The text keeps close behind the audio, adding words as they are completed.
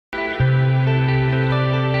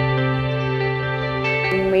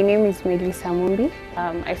My name is Melissa Mumbi.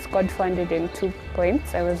 I scored 402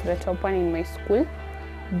 points. I was the top one in my school.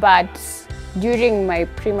 But during my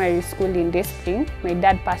primary school in Despring, my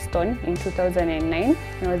dad passed on in 2009.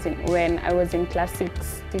 When I was in class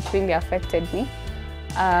 6, it really affected me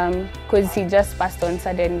because he just passed on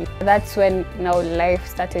suddenly. That's when now life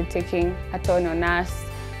started taking a turn on us,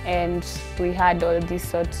 and we had all these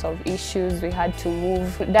sorts of issues. We had to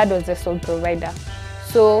move. Dad was the sole provider.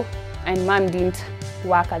 And mom didn't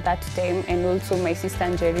work at that time, and also my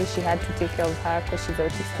sister Jerry, she had to take care of her because she's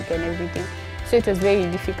autistic and everything. So it was very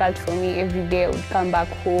difficult for me. Every day I would come back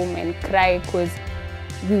home and cry because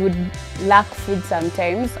we would lack food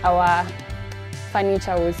sometimes. Our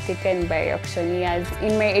furniture was taken by auctioneers.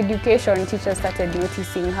 In my education, teachers started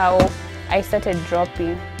noticing how I started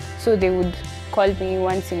dropping. So they would call me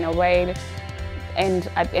once in a while and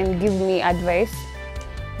give me advice.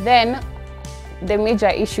 Then the major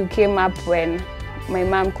issue came up when my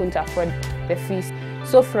mom couldn't afford the fees.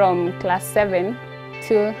 So from class 7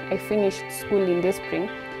 till I finished school in Despring,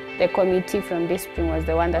 the committee from Despring was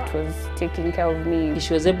the one that was taking care of me.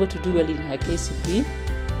 She was able to do well in her KCSE.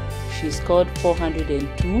 She scored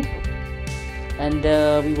 402, and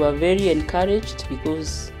we were very encouraged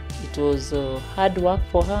because it was hard work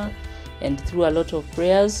for her and through a lot of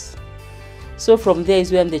prayers. So from there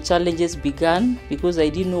is when the challenges began, because I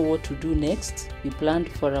didn't know what to do next. We planned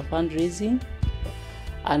for a fundraising.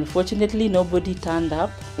 Unfortunately, nobody turned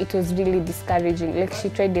up. It was really discouraging. Like, she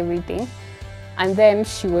tried everything, and then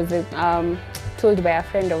she was told by a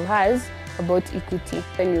friend of hers about equity.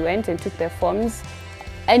 Then we went and took the forms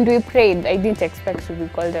and we prayed. I didn't expect to be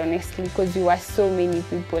called, honestly, because we were so many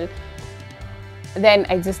people. Then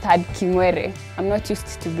I just had Kimwere. I'm not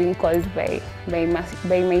used to being called by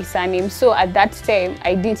my surname. So at that time,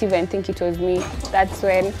 I didn't even think it was me. That's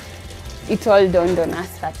when it all dawned on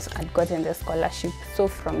us that I'd gotten the scholarship. So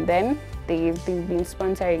from then, they've been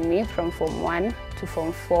sponsoring me from Form 1 to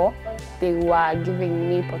Form 4. They were giving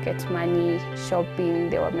me pocket money, shopping.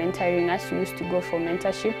 They were mentoring us. We used to go for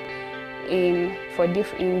mentorship in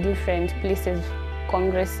different places,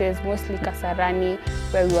 congresses, mostly Kasarani,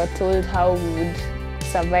 where we were told how we would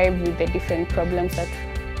survive with the different problems that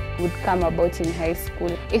would come about in high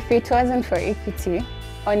school. If it wasn't for equity,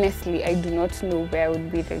 honestly, I do not know where I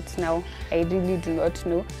would be right now. I really do not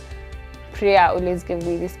know. Prayer always gave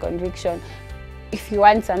me this conviction. If you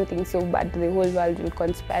want something so bad, the whole world will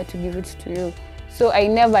conspire to give it to you. So I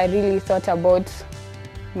never really thought about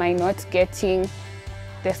my not getting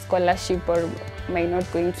the scholarship or my not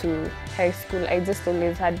going to high school. I just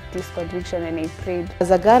always had this conviction and I prayed.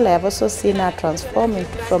 As a girl, I have also seen her transform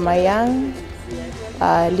from a young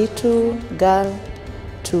little girl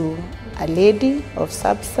to a lady of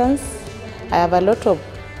substance. I have a lot of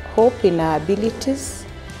hope in her abilities,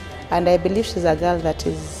 and I believe she's a girl that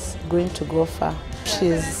is going to go far.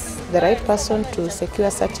 She's the right person to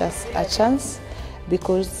secure such a chance,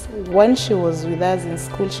 because when she was with us in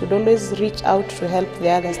school, she'd always reach out to help the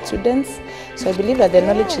other students. So I believe that the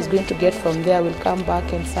knowledge she's going to get from there will come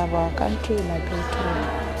back and serve our country in a great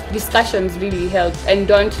way. Discussions really help, and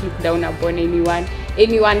don't look down upon anyone.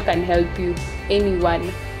 Anyone can help you,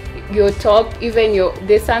 anyone. Your top, even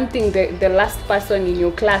there's something the last person in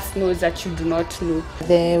your class knows that you do not know.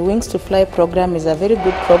 The Wings to Fly program is a very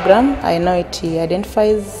good program. I know it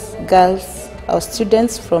identifies girls or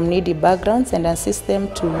students from needy backgrounds and assists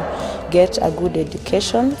them to get a good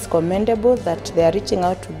education. It's commendable that they are reaching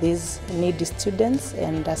out to these needy students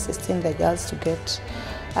and assisting the girls to get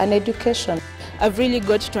an education. I've really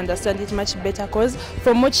got to understand it much better, because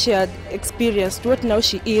from what she had experienced, what now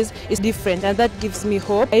she is different, and that gives me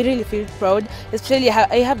hope. I really feel proud, especially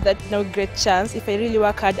I have that now great chance. If I really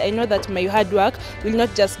work hard, I know that my hard work will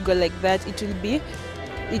not just go like that. It's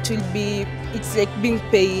like being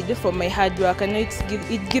paid for my hard work, and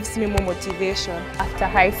it gives me more motivation. After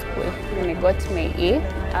high school, when I got my A,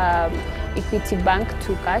 Equity Bank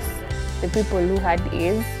took us, the people who had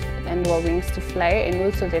A's and were Wings to Fly, and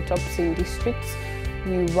also the tops in districts.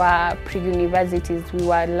 We were pre-universities. We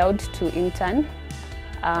were allowed to intern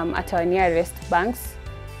at our nearest banks,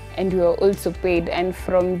 and we were also paid. And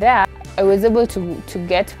from there, I was able to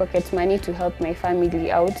get pocket money to help my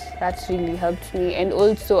family out. That really helped me. And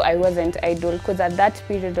also, I wasn't idle, because at that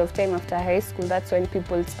period of time after high school, that's when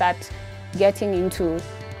people start getting into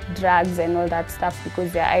drugs and all that stuff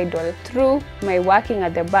because they're idle. Through my working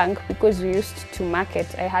at the bank, because we used to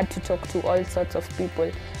market, I had to talk to all sorts of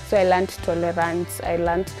people. So I learned tolerance, I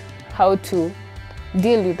learned how to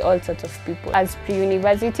deal with all sorts of people. As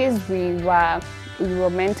pre-universities, we were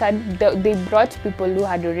mentored. They brought people who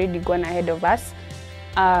had already gone ahead of us.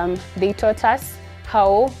 They taught us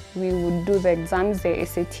how we would do the exams, the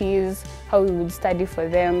SATs, how we would study for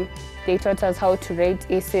them. They taught us how to write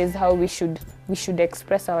essays, how we should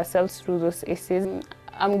express ourselves through those essays.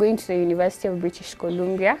 I'm going to the University of British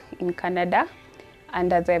Columbia in Canada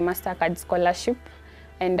under the MasterCard scholarship,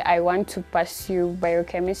 and I want to pursue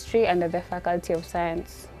biochemistry under the Faculty of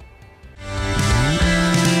Science.